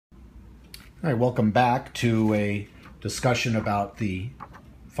All right, welcome back to a discussion about the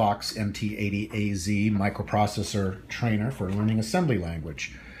Fox MT-80AZ microprocessor trainer for learning assembly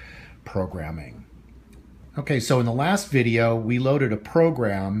language programming. Okay, so in the last video, we loaded a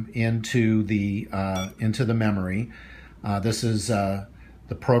program into the memory. This is the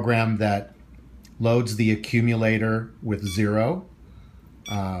program that loads the accumulator with 0,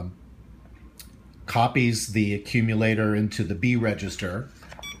 copies the accumulator into the B register,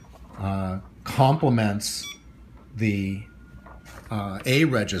 complements the A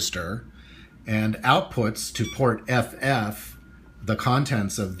register, and outputs to port FF the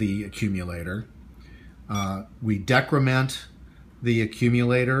contents of the accumulator. We decrement the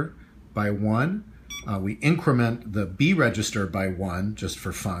accumulator by 1. We increment the B register by 1 just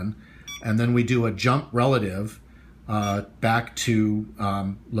for fun. And then we do a jump relative back to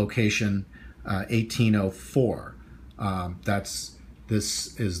location 1804.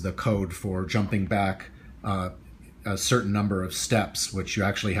 This is the code for jumping back a certain number of steps, which you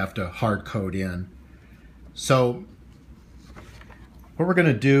actually have to hard code in. So what we're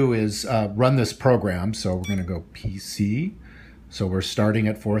going to do is run this program. So we're going to go PC. So we're starting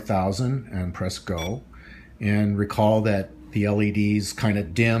at 4000 and press go. And recall that the LEDs kind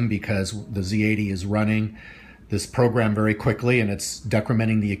of dim because the Z80 is running this program very quickly, and it's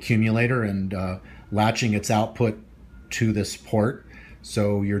decrementing the accumulator and latching its output to this port.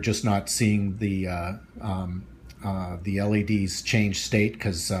 So you're just not seeing the LEDs change state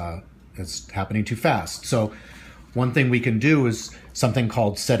because it's happening too fast. So one thing we can do is something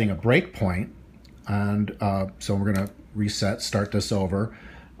called setting a breakpoint. And so we're going to reset, start this over.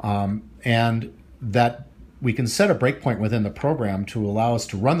 And that we can set a breakpoint within the program to allow us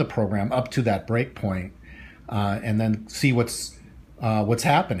to run the program up to that breakpoint and then see what's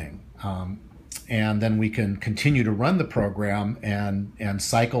happening. And then we can continue to run the program and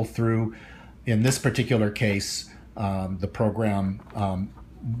cycle through, in this particular case, the program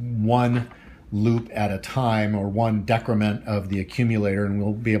one loop at a time, or one decrement of the accumulator, and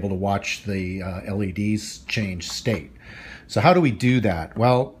we'll be able to watch the LEDs change state. So how do we do that?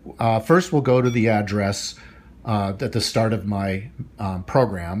 Well, first we'll go to the address at the start of my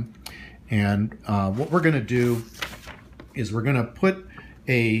program, and what we're going to do is we're going to put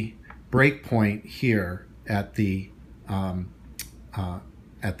a breakpoint here at the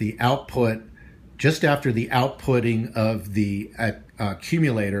output, just after the outputting of the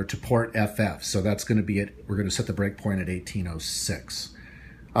accumulator to port FF. So that's going to be it. We're going to set the breakpoint at 1806.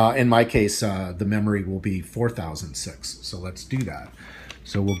 In my case, the memory will be 4006. So let's do that.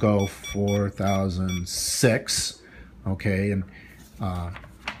 So we'll go 4006. Okay, and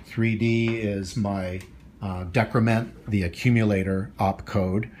 3D is my decrement the accumulator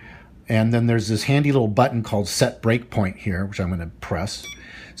opcode. And then there's this handy little button called Set Breakpoint here, which I'm going to press.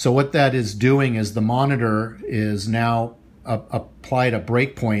 So what that is doing is the monitor is now applied a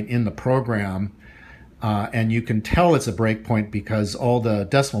breakpoint in the program, and you can tell it's a breakpoint because all the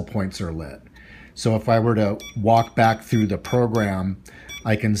decimal points are lit. So if I were to walk back through the program,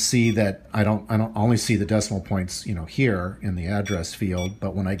 I can see that I don't only see the decimal points, here in the address field,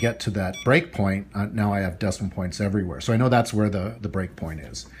 but when I get to that breakpoint, now I have decimal points everywhere. So I know that's where the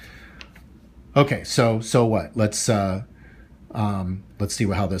breakpoint is. Okay, so what? Let's see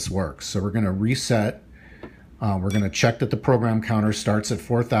how this works. So we're going to reset. We're going to check that the program counter starts at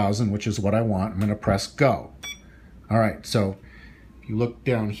 4000, which is what I want. I'm going to press go. All right, so if you look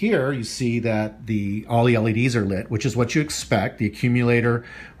down here, you see that all the LEDs are lit, which is what you expect. The accumulator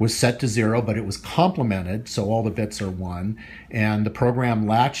was set to 0, but it was complemented, so all the bits are 1. And the program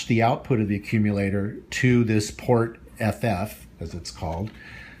latched the output of the accumulator to this port FF, as it's called,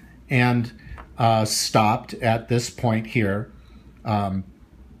 and stopped at this point here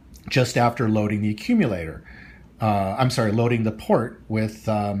just after loading the accumulator. Loading the port with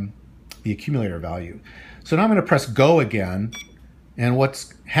the accumulator value. So now I'm going to press go again, and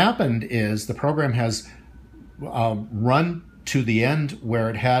what's happened is the program has run to the end where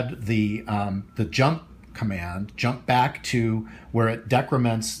it had the jump command, jump back to where it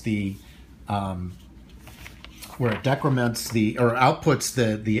decrements the outputs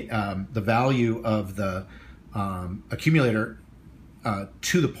the value of the accumulator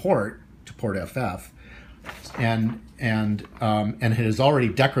to the port, to port FF, and it has already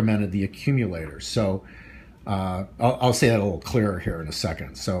decremented the accumulator. So I'll say that a little clearer here in a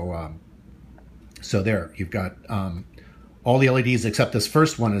second. So there you've got all the LEDs except this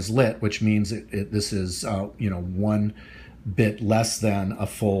first one is lit, which means this is 1 bit less than a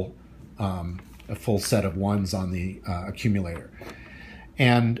full set of ones on the accumulator.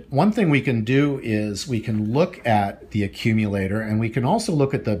 And one thing we can do is we can look at the accumulator, and we can also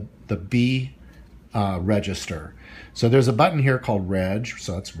look at the B register. So there's a button here called reg,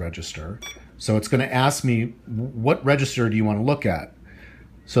 so that's register. So it's going to ask me, what register do you want to look at?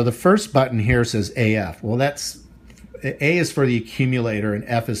 So the first button here says AF. Well, that's A is for the accumulator and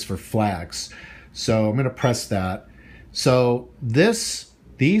F is for flags. So I'm going to press that. So these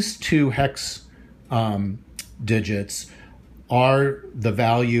two hex digits are the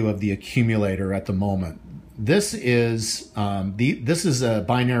value of the accumulator at the moment. This is a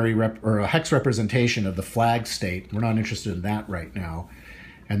binary or a hex representation of the flag state. We're not interested in that right now.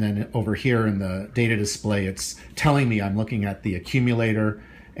 And then over here in the data display, it's telling me I'm looking at the accumulator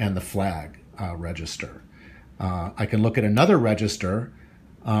and the flag register. I can look at another register,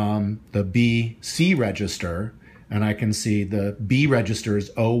 the BC register, and I can see the B register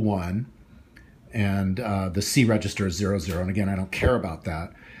is 01 and the C register is 00. And again, I don't care about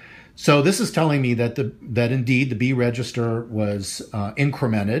that. So this is telling me that indeed the B register was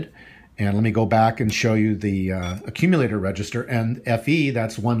incremented. And let me go back and show you the accumulator register. And FE,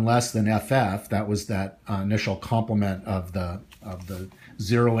 that's one less than FF. That was that initial complement of the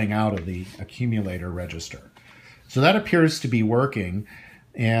zeroing out of the accumulator register. So that appears to be working.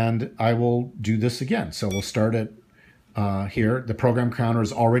 And I will do this again. So we'll start it here. The program counter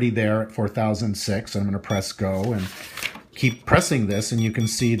is already there at 4006. I'm going to press go and keep pressing this, and you can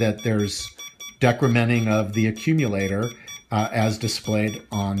see that there's decrementing of the accumulator as displayed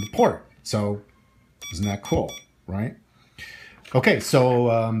on the port. So isn't that cool, right? Okay,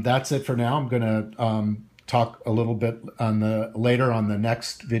 so that's it for now. I'm going to talk a little bit later on the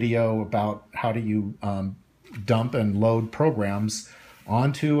next video about how do you dump and load programs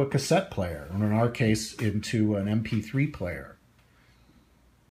onto a cassette player, or in our case, into an MP3 player.